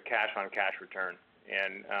always look at a cash on cash return,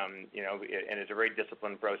 and and it's a very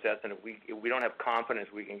disciplined process. And if we don't have confidence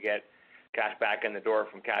we can get cash back in the door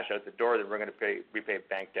from cash out the door, then we're going to repay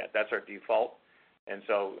bank debt. That's our default. And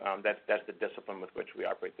so that's the discipline with which we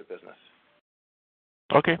operate the business.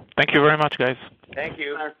 Okay. Thank you very much, guys. Thank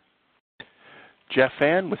you. Jeff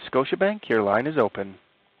Fan with Scotiabank, your line is open.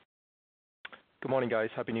 Good morning, guys.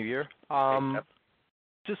 Happy New Year.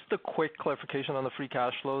 Just a quick clarification on the free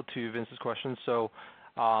cash flow to Vince's question. So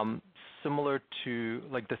similar to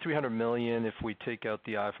like the $300 million, if we take out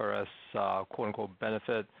the IFRS quote-unquote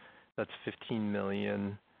benefit, that's $15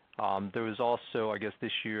 million. There was also, I guess,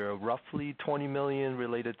 this year, roughly $20 million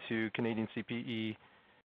related to Canadian CPE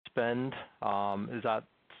spend. Is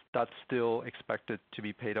that still expected to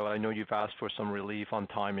be paid out? I know you've asked for some relief on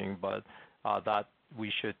timing, but that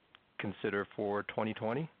we should consider for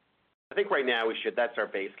 2020? I think right now we should. That's our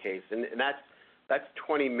base case, and that's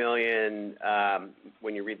 $20 million.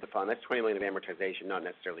 When you read the fund, that's $20 million of amortization, not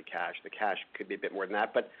necessarily cash. The cash could be a bit more than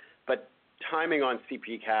that, but timing on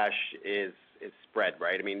CPE cash is spread,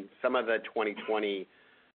 right? I mean, some of the 2020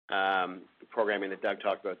 programming that Doug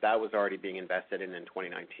talked about, that was already being invested in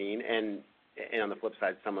 2019, and on the flip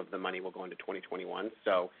side, some of the money will go into 2021.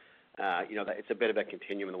 So, it's a bit of a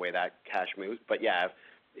continuum in the way that cash moves. But yeah,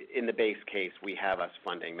 in the base case, we have us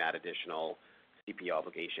funding that additional CPE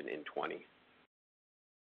obligation in 20.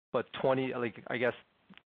 But 20, I guess,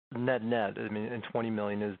 net, I mean, and $20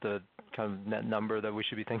 million is the kind of net number that we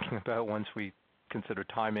should be thinking about once we consider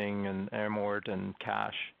timing and amort and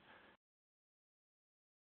cash.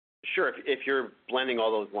 Sure. If you're blending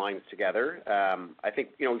all those lines together, I think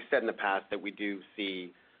we've said in the past that we do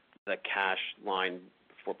see the cash line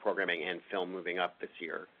for programming and film moving up this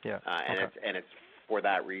year. Yeah. And it's for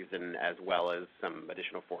that reason, as well as some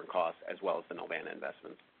additional foreign costs, as well as the Nelvana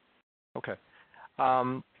investments. Okay.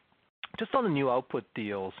 Just on the new output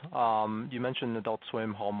deals, you mentioned Adult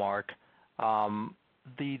Swim, Hallmark.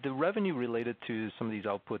 The revenue related to some of these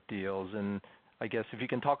output deals, and I guess if you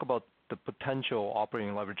can talk about the potential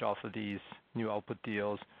operating leverage off of these new output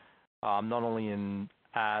deals, not only in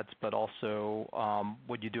ads, but also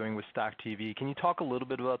what you're doing with Stack TV. Can you talk a little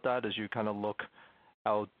bit about that as you kind of look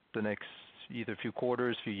out the next either few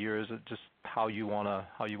quarters, few years, just how you want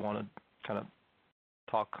to kind of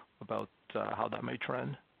talk about how that may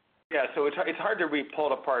trend? Yeah, so it's hard to pull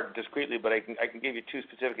it apart discretely, but I can give you two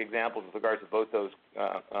specific examples with regards to both those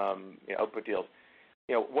output deals.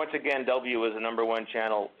 Once again, W is the #1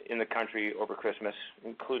 channel in the country over Christmas,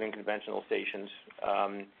 including conventional stations.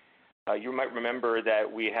 You might remember that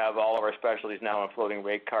we have all of our specialties now on floating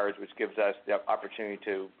rate cards, which gives us the opportunity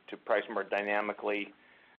to price more dynamically.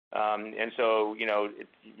 And so,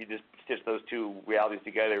 you just stitch those two realities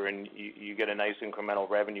together, and you get a nice incremental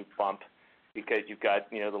revenue bump, because you've got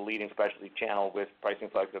the leading specialty channel with pricing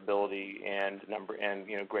flexibility and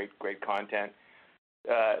great content.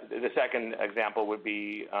 The second example would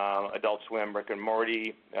be Adult Swim, Rick and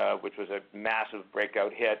Morty, which was a massive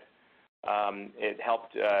breakout hit. It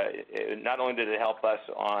helped. Not only did it help us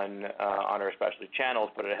on our specialty channels,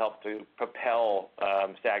 but it helped to propel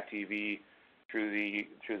Stack TV through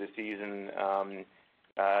the season.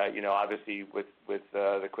 Obviously with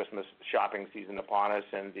the Christmas shopping season upon us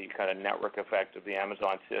and the kind of network effect of the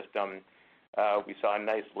Amazon system, we saw a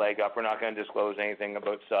nice leg up. We're not going to disclose anything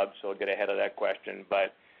about subs, so I'll get ahead of that question.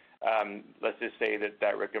 But let's just say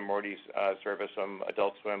that Rick and Morty's service from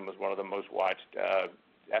Adult Swim was one of the most watched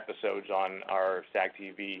episodes on our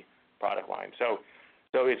StackTV product line. So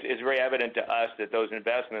it's very evident to us that those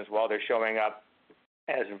investments, while they're showing up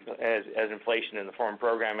as inflation in the form of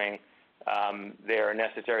programming, they are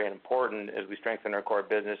necessary and important as we strengthen our core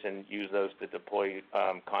business and use those to deploy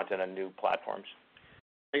content on new platforms.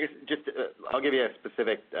 I guess I'll give you a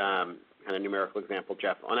specific kind of numerical example,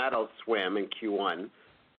 Jeff. On Adult Swim in Q1,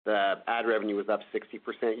 the ad revenue was up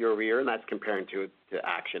 60% year over year, and that's comparing to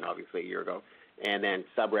Action, obviously, a year ago. And then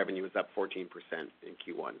sub revenue was up 14% in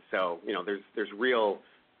Q1. So, there's real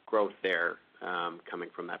growth there coming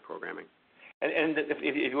from that programming. And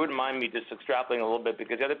if you wouldn't mind me just extrapolating a little bit,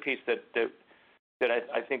 because the other piece that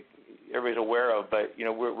I think everybody's aware of, but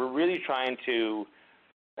we're really trying to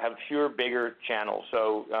have fewer, bigger channels.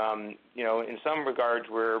 So in some regards,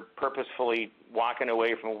 we're purposefully walking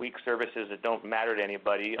away from weak services that don't matter to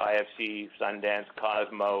anybody, IFC, Sundance,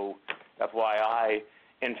 Cosmo, FYI,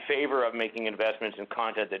 in favor of making investments in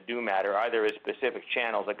content that do matter, either as specific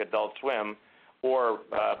channels like Adult Swim or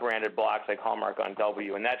branded blocks like Hallmark on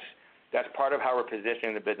W. And that's part of how we're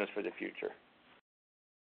positioning the business for the future.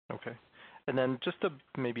 Okay. And then just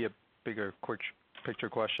maybe a bigger picture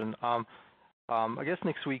question. I guess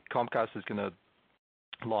next week Comcast is going to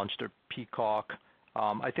launch their Peacock.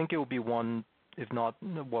 I think it will be one, if not,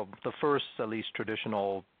 the first at least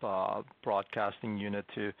traditional broadcasting unit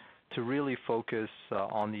to really focus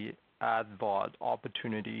on the ad VOD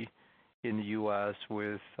opportunity in the U.S.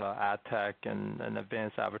 with ad tech and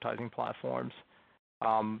advanced advertising platforms.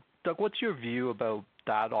 Doug, what's your view about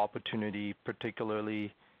that opportunity,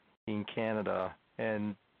 particularly in Canada,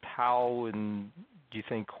 and how do you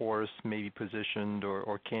think Corus may be positioned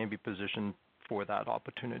or can be positioned for that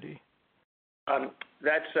opportunity?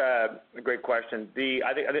 That's a great question.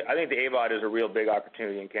 I think the AVOD is a real big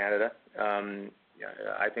opportunity in Canada.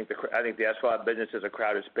 I think the SVOD business is a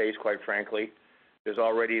crowded space, quite frankly. There's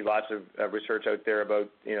already lots of research out there about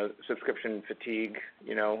subscription fatigue.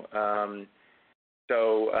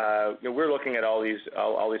 So we're looking at all these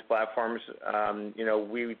platforms.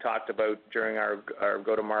 We talked about during our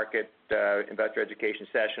go-to-market investor education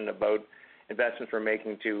session about investments we're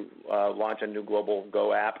making to launch a new global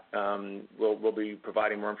Go app. We'll be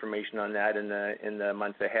providing more information on that in the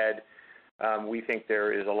months ahead. We think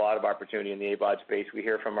there is a lot of opportunity in the AVOD space. We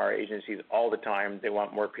hear from our agencies all the time they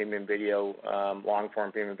want more premium video,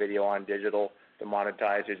 long-form premium video on digital to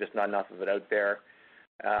monetize. There's just not enough of it out there.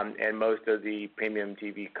 And most of the premium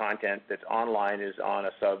TV content that's online is on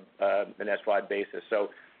an SVOD basis. So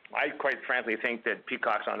I quite frankly think that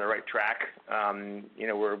Peacock's on the right track.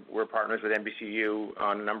 We're partners with NBCU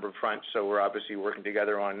on a number of fronts, so we're obviously working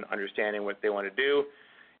together on understanding what they want to do.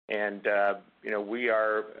 And, we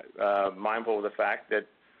are mindful of the fact that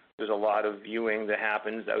there's a lot of viewing that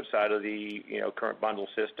happens outside of the, current bundle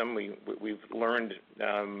system. We've learned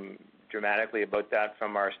dramatically about that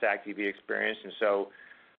from our StackTV experience, and so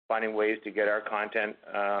finding ways to get our content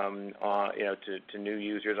to new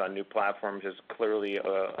users on new platforms is clearly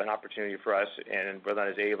an opportunity for us. And whether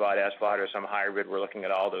it's AVOD, SVOD, or some hybrid, we're looking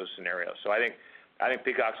at all those scenarios. So I think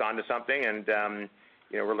Peacock's onto something, and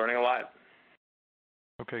we're learning a lot.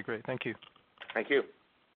 Okay, great. Thank you. Thank you.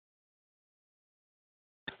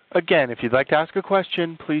 Again, if you'd like to ask a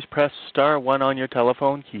question, please press *1 on your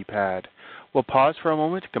telephone keypad. We'll pause for a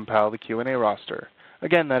moment to compile the Q&A roster.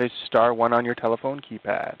 Again, that is *1 on your telephone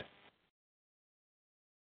keypad.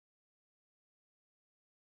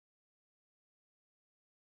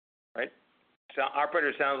 Right. So,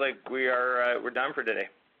 operator, sounds like we're done for today.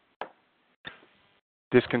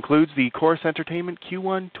 This concludes the Corus Entertainment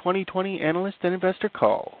Q1 2020 Analyst and Investor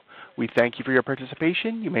Call. We thank you for your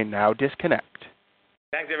participation. You may now disconnect.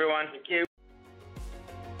 Thanks, everyone. Thank you.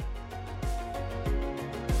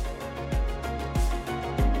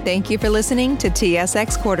 Thank you for listening to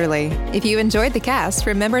TSX Quarterly. If you enjoyed the cast,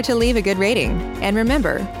 remember to leave a good rating. And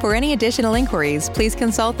remember, for any additional inquiries, please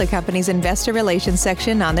consult the company's investor relations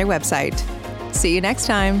section on their website. See you next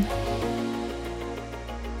time.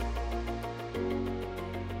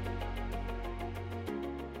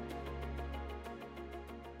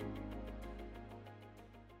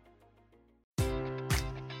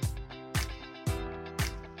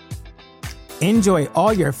 Enjoy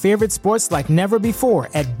all your favorite sports like never before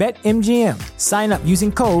at BetMGM. Sign up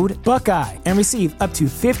using code Buckeye and receive up to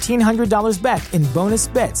 $1,500 back in bonus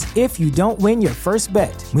bets if you don't win your first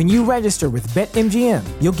bet. When you register with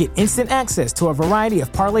BetMGM, you'll get instant access to a variety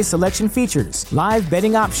of parlay selection features, live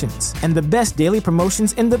betting options, and the best daily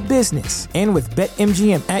promotions in the business. And with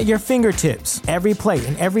BetMGM at your fingertips, every play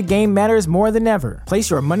and every game matters more than ever.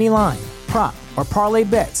 Place your money line, prop, or parlay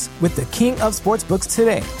bets with the king of sportsbooks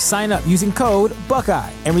today. Sign up using code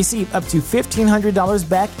Buckeye and receive up to $1,500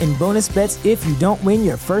 back in bonus bets if you don't win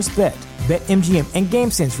your first bet. BetMGM and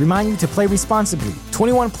GameSense remind you to play responsibly.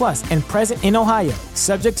 21 plus and present in Ohio,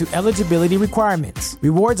 subject to eligibility requirements.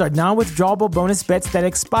 Rewards are non-withdrawable bonus bets that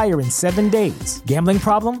expire in 7 days. Gambling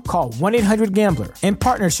problem? Call 1-800-GAMBLER. In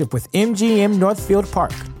partnership with MGM Northfield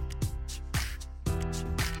Park.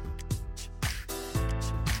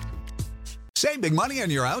 Save big money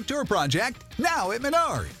on your outdoor project now at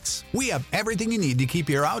Menards. We have everything you need to keep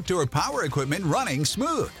your outdoor power equipment running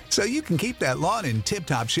smooth, so you can keep that lawn in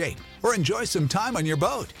tip-top shape or enjoy some time on your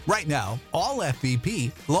boat. Right now, all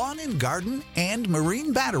FVP, lawn and garden, and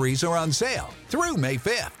marine batteries are on sale through May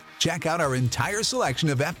 5th. Check out our entire selection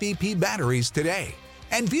of FVP batteries today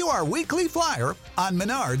and view our weekly flyer on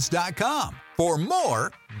Menards.com for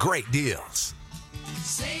more great deals.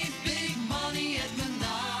 Save